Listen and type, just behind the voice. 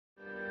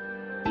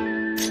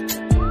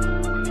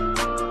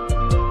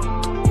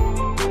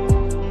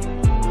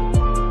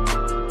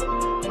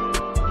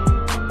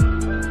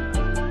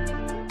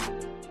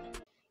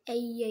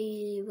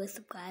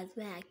up guys,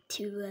 back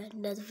to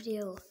another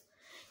video.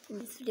 In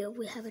this video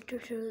we have a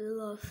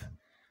tutorial of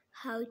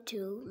how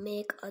to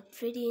make a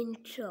 3D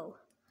intro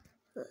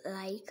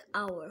like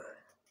our,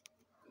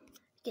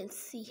 you can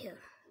see here.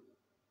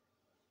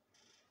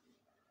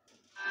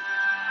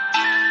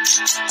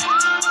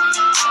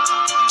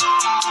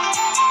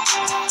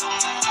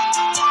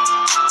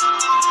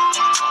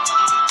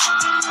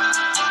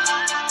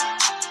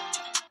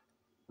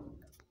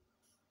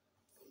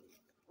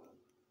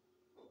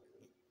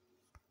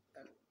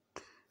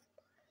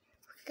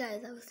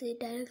 Guys, I will see it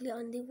directly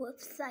on the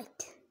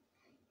website.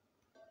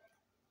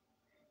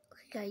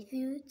 Okay guys,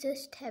 you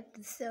just have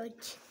to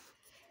search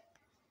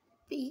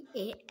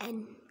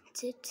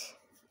PANZ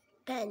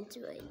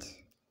Android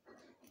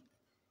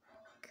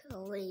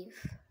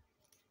Cave.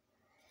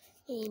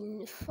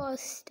 And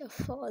first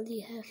of all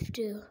you have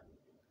to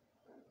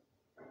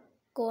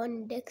go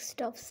on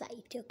desktop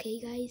site, okay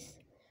guys,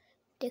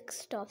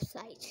 desktop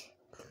site,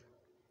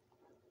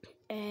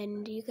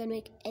 and you can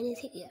make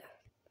anything here,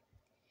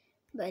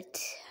 but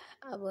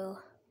I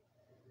will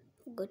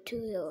go to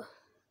your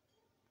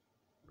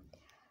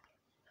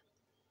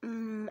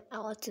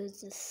I'll choose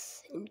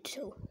this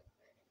intro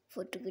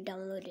for to be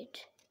downloaded.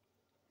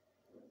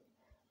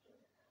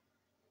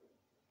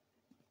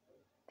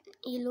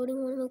 ये loading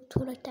होने में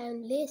थोड़ा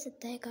time ले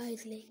सकता है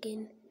guys,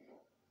 लेकिन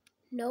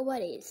no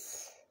worries.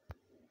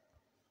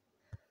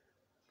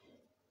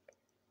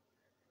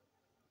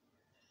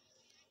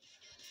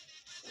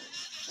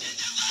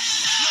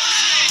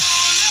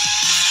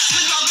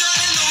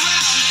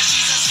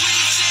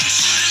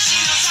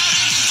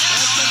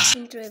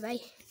 Intro है भाई,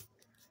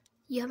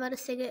 ये हमारा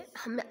सेकंड,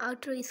 हमने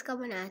आउटरो इसका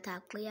बनाया था,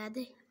 आपको याद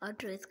है?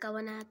 आउटरो इसका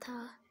बनाया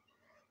था,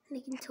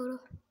 लेकिन छोड़ो.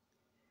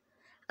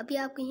 अभी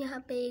आपको यहाँ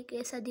पे एक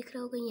ऐसा दिख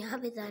रहा होगा, यहाँ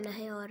पे जाना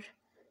है और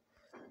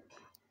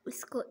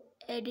इसको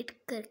एडिट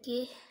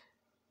करके,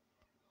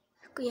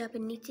 आपको यहाँ पे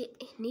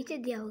नीचे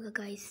दिया होगा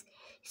गाइस,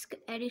 इसको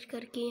एडिट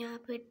करके यहाँ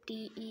पे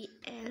TELU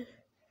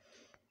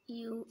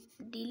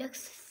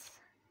डीलक्स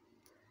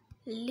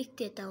लिख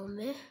देता हूँ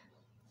मैं.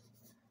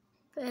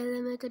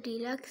 पहले मैं तो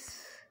डीलक्स,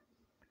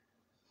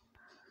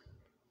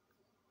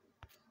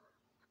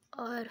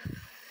 और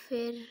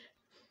फिर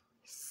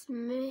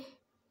इसमें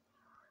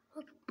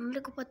मेरे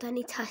को पता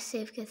नहीं था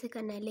सेव कैसे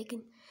करना है,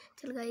 लेकिन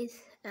चल गाइस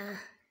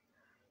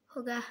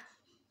होगा.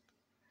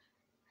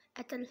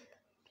 चल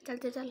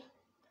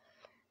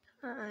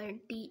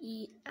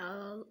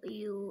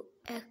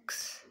DELUX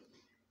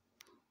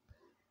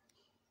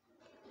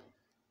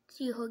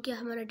जी हो गया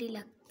हमारा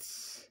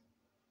डीलक्स.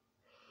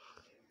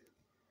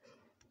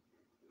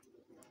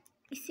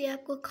 इसे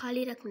आपको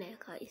खाली रखना है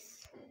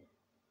गाइस,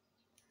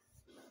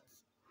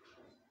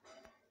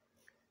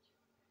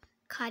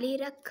 खाली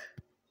रख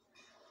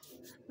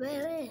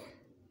वे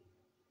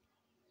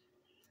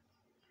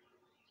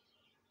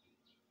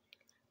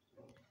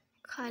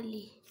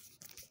खाली,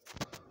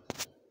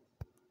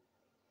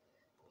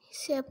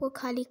 इसे आपको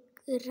खाली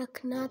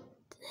रखना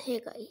है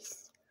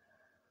गाइस.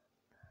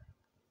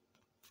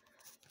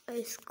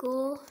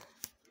 इसको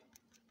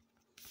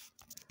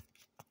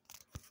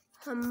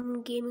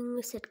हम गेमिंग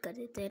में सेट कर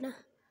देते हैं ना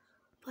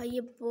भाई.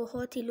 ये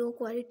बहुत ही लो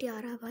क्वालिटी आ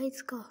रहा है भाई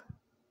इसका.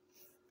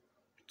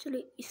 चलो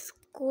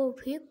इसको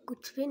भी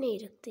कुछ भी नहीं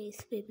रखते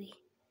इस पे भी.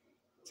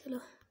 चलो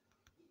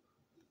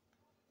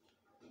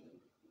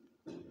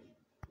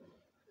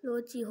लो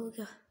जी हो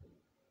गया.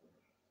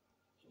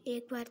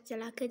 एक बार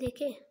चला के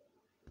देखें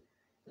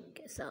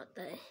कैसा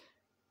होता है.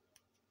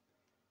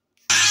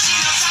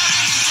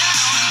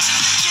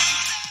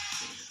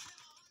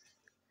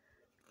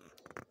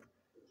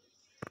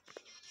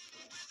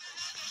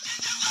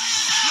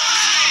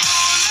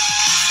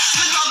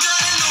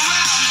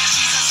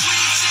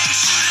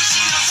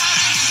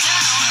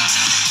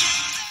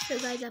 तो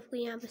गाइस आपको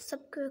यहाँ पे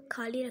सबको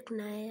खाली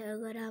रखना है.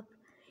 अगर आप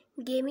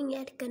गेमिंग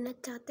ऐड करना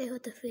चाहते हो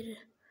तो फिर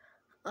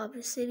आप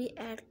इसे भी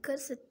ऐड कर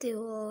सकते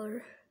हो.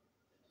 और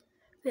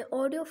मैं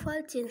ऑडियो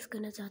फाइल चेंज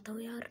करना चाहता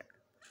हूँ यार.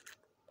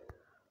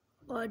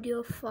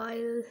 Audio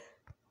file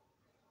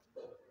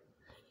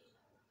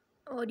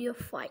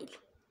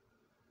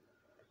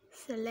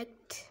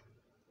select.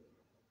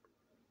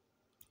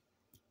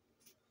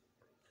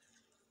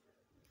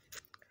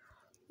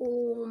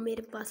 ओ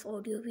मेरे पास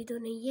ऑडियो भी तो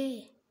नहीं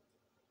है.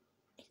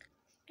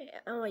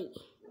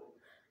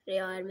 अरे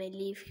यार मैं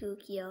लीव क्यों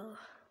किया.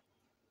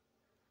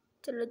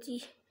 चलो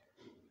जी,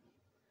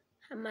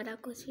 हमारा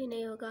कुछ भी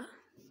नहीं होगा.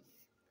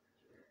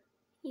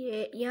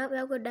 ये यहाँ पे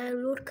आपको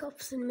डाउनलोड का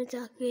ऑप्शन में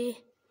जाके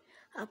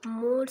आप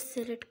मोड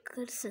सेलेक्ट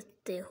कर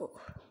सकते हो.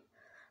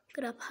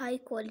 अगर आप हाई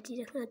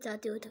क्वालिटी रखना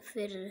चाहते हो तो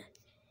फिर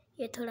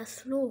ये थोड़ा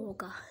स्लो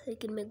होगा,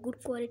 लेकिन मैं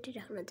गुड क्वालिटी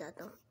रखना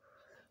चाहता हूँ,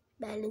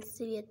 बैलेंस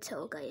से भी अच्छा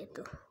होगा ये.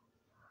 तो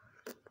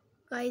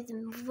गाइस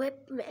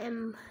वेब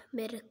में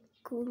मैं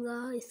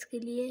रखूँगा इसके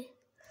लिए.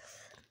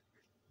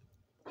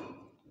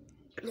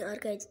 और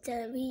गाइस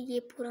अभी ये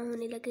पूरा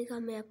होने लगेगा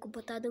मैं आपको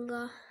बता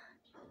दूंगा.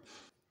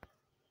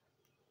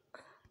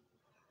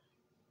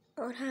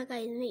 और हाँ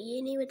गाइस मैं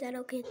ये नहीं बता रहा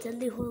हूँ कि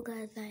जल्दी होगा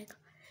जाएगा,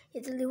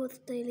 ये जल्दी हो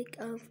सकता है,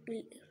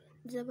 लेकिन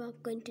जब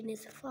आपका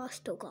इंटरनेट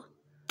फास्ट होगा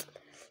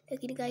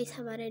लेकिन गाइस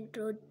हमारा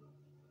इंट्रो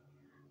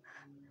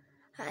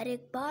हर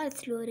एक बार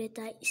स्लो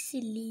रहता है,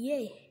 इसीलिए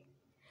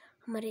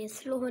हमारे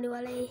स्लो होने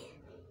वाला है।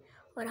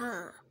 और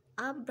हाँ,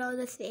 आप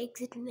ब्राउज़र से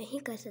एग्जिट नहीं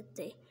कर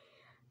सकते।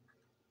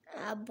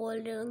 आप बोल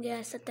रहे होंगे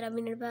यार 17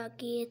 मिनट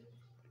बाकी है,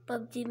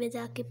 पबजी में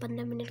जाके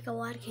 15 मिनट का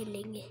वार खेल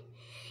लेंगे।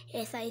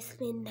 ऐसा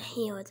इसमें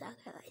नहीं हो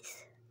जाएगा गाइस,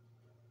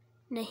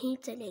 नहीं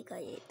चलेगा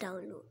ये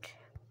डाउनलोड।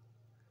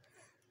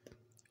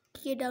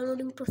 ये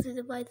डाउनलोडिंग प्रोसेस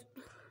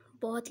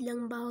बहुत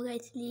लंबा होगा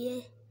इसलिए।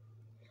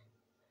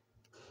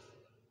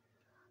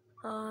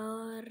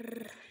 और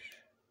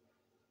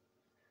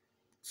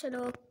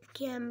चलो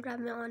कैमरा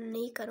मैं ऑन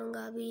नहीं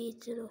करूँगा अभी,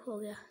 चलो हो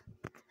गया।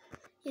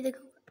 ये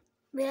देखो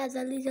मेरा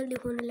जल्दी जल्दी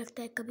होने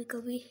लगता है कभी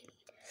कभी,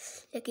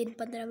 लेकिन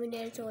 15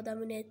 मिनट 14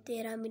 मिनट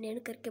 13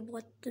 मिनट करके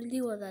बहुत जल्दी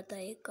हो जाता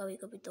है कभी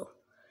कभी तो।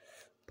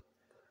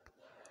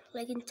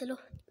 लेकिन चलो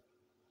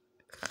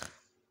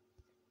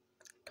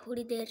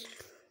थोड़ी देर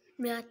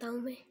में आता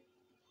हूँ मैं,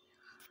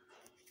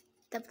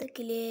 तब तक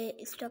के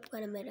लिए स्टॉप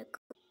करना मेरा।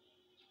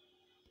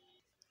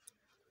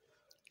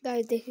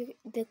 गाइस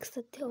देख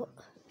सकते हो,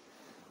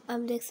 आप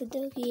देख सकते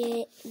हो कि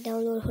ये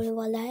डाउनलोड होने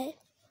वाला है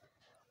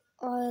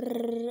और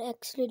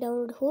एक्चुअली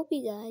डाउनलोड हो भी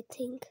गया आई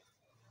थिंक।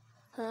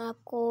 हाँ,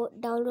 आपको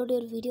डाउनलोड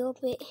योर वीडियो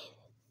पे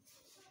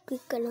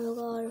क्लिक करना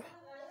होगा और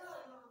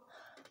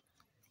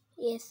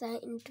ऐसा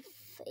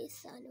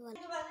इंटरफेस आने वाला।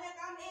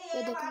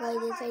 ये देखो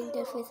गाइस ऐसा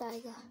इंटरफेस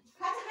आएगा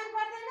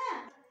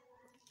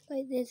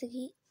गाइस, जैसे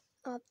कि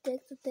आप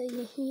देख सकते हो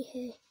यही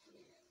है।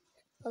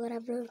 अगर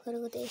आप डाउनलोड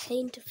करोगे तो ऐसा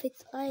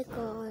इंटरफेस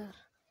आएगा और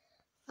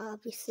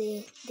आप इसे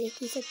देख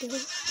भी सकते हो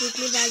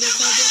कितनी बार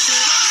देखना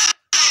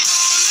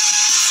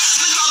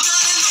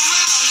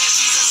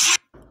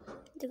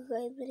देखो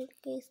गाइस, मैंने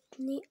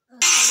कितनी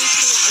आसानी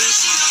से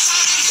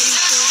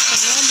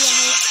बना लिया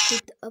है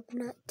खुद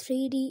अपना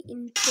 3D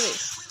इंट्रो।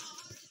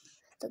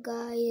 तो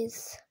guys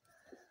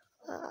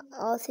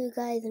I'll see you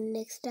guys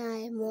next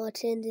time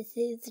watching. This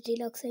is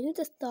Deluxe and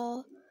the Star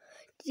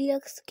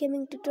Deluxe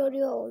Gaming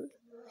Tutorial.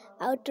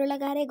 Outro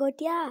लगा रहे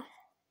गोटिया,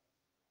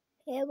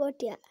 ये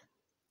गोटिया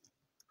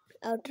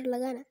आउटरो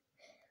लगाना।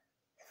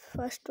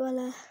 फर्स्ट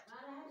वाला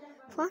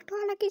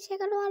कि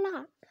सेकंड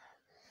वाला?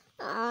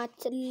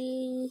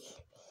 चलिए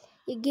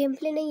ये गेम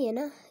प्ले नहीं है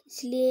ना,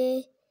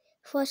 इसलिए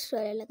फर्स्ट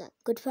वाला लगा।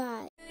 Good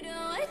bye.